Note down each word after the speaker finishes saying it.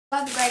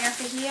Hello, the Grey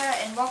Nerfer here,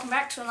 and welcome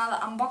back to another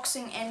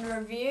unboxing and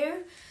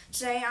review.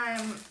 Today I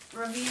am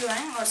reviewing,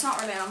 well, it's not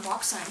really an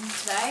unboxing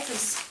today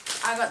because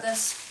I got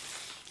this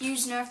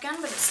used Nerf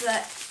gun, but it's the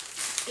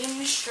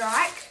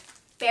injoy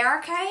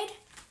barricade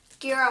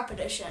Gear Up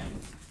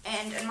Edition.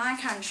 And in my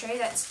country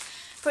that's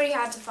pretty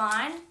hard to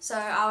find, so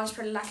I was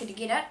pretty lucky to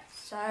get it.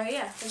 So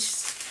yeah, let's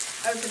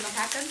just open the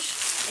package.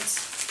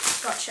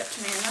 It's got shipped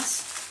to me in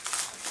this.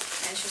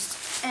 And it's just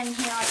in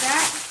here like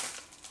that.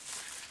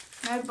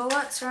 No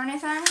bullets or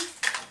anything.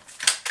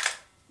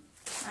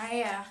 Oh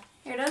yeah,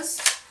 here it is.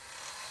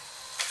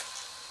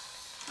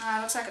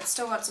 Looks like it's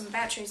still got some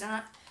batteries in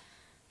it.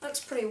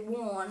 Looks pretty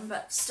worn,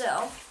 but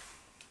still.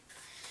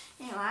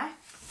 Anyway,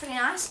 pretty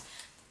nice.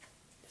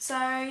 So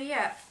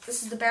yeah,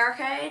 this is the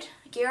Barricade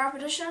Gear Up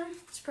Edition.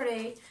 It's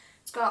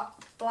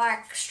got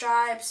black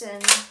stripes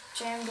and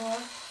jam door.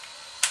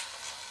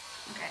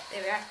 Okay,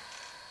 there we go.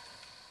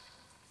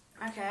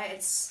 Okay,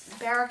 it's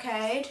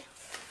Barricade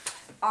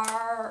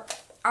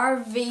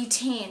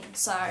RV10.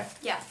 So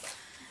yeah,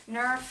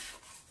 Nerf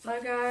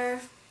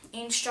logo,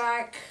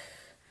 injoy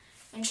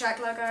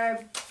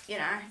logo. You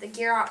know, the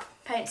Gear Up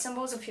paint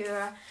symbols. If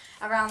you're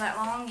around that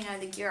long, you know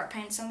the Gear Up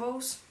paint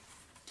symbols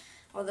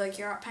or the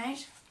Gear Up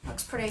paint.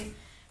 Looks pretty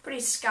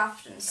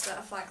scuffed and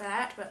stuff like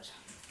that, but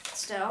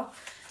still,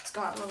 it's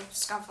got a little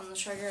scuff on the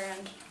trigger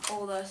and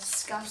all the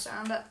scuffs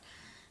around it.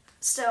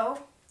 Still,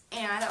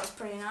 anyway, that was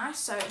pretty nice.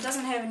 So it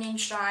doesn't have an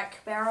injoy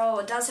barrel.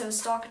 It does have a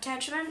stock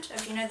attachment.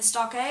 If you know the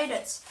stockade,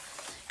 it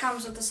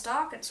comes with the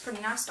stock. It's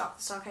pretty nice stock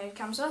the stockade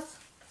comes with.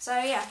 So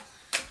yeah,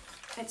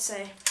 let's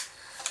see.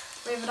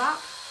 Rev it up.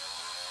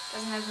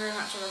 Doesn't have very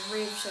much of a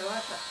rev to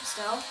it, but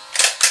still.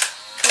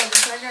 Pull the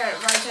trigger,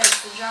 it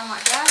rotates the drum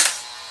like that.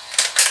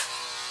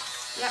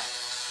 Yep.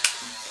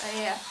 So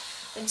yeah,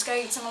 let's go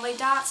get some elite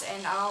darts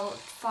and I'll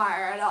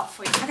fire it off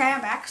for you. Okay,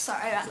 I'm back.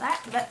 Sorry about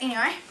that. But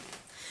anyway,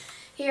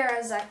 here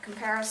is a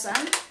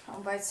comparison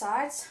on both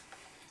sides.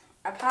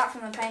 Apart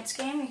from the paint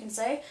scheme, you can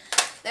see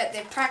that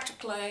they're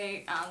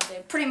practically,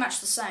 they're pretty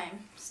much the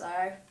same.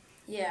 So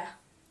yeah,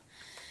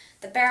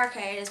 the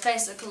Barricade is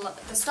basically,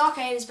 the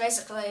stockade is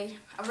basically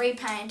a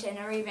repaint and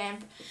a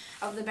revamp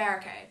of the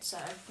Barricade. So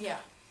yeah.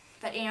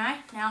 But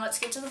anyway, now let's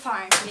get to the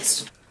firing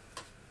test.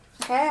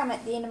 Okay, I'm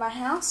at the end of my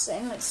house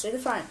and let's do the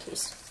firing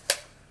test.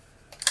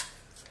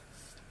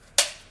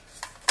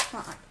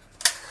 Alright.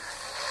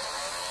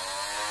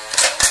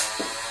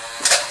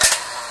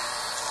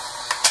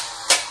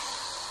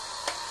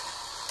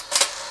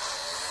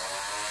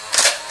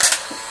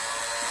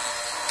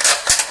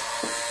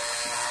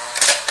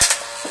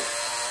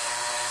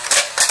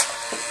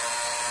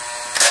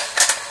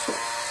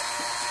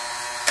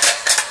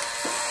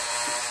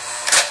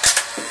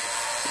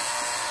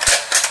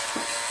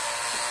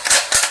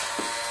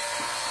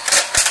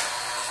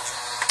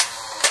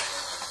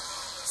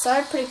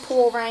 So, pretty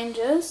poor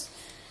ranges.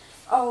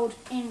 Old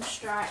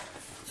injoy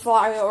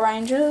flywheel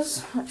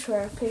ranges, which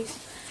were a piece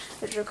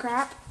of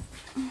crap.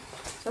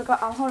 So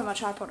I'm holding my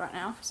tripod right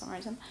now for some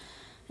reason.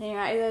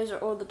 Anyway, those are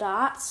all the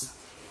darts.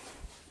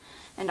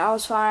 And I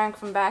was firing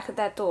from back at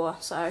that door,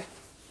 so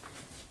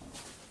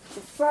the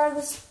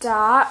furthest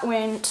dart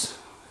went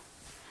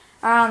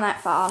around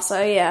that far.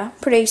 So yeah,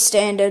 pretty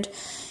standard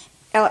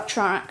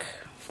electronic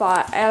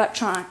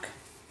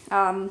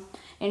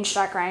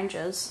injoy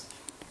ranges.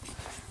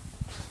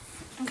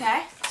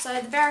 Okay,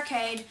 so the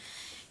Barricade,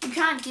 you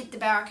can't get the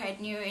Barricade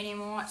new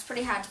anymore. It's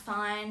pretty hard to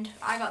find.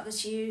 I got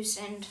this used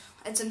and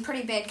it's in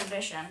pretty bad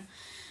condition,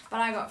 but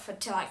I got for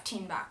like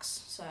 $10.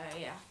 So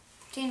yeah,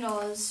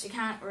 $10. You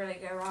can't really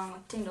go wrong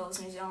with $10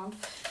 New Zealand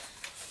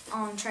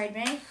on Trade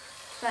Me.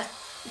 But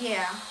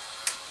yeah,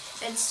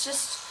 it's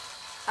just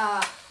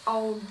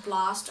old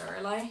blaster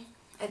really.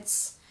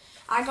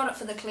 I got it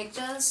for the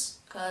collectors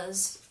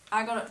because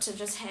I got it to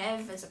just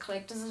have as a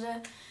collector's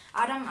item.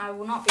 I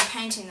will not be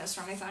painting this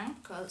or anything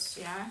because,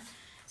 you know,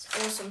 it's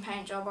an awesome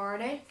paint job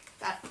already.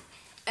 But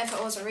if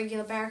it was a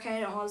regular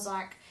Barricade, it was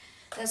like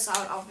this, I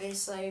would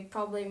obviously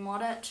probably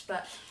mod it.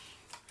 But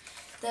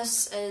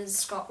this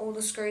is got all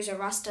the screws are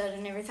rusted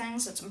and everything,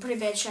 so it's in pretty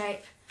bad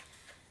shape.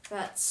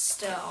 But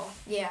still,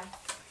 yeah.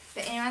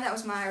 But anyway, that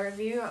was my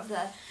review of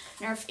the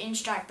Nerf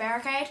injoy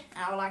Barricade,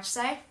 and I would like to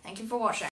say thank you for watching.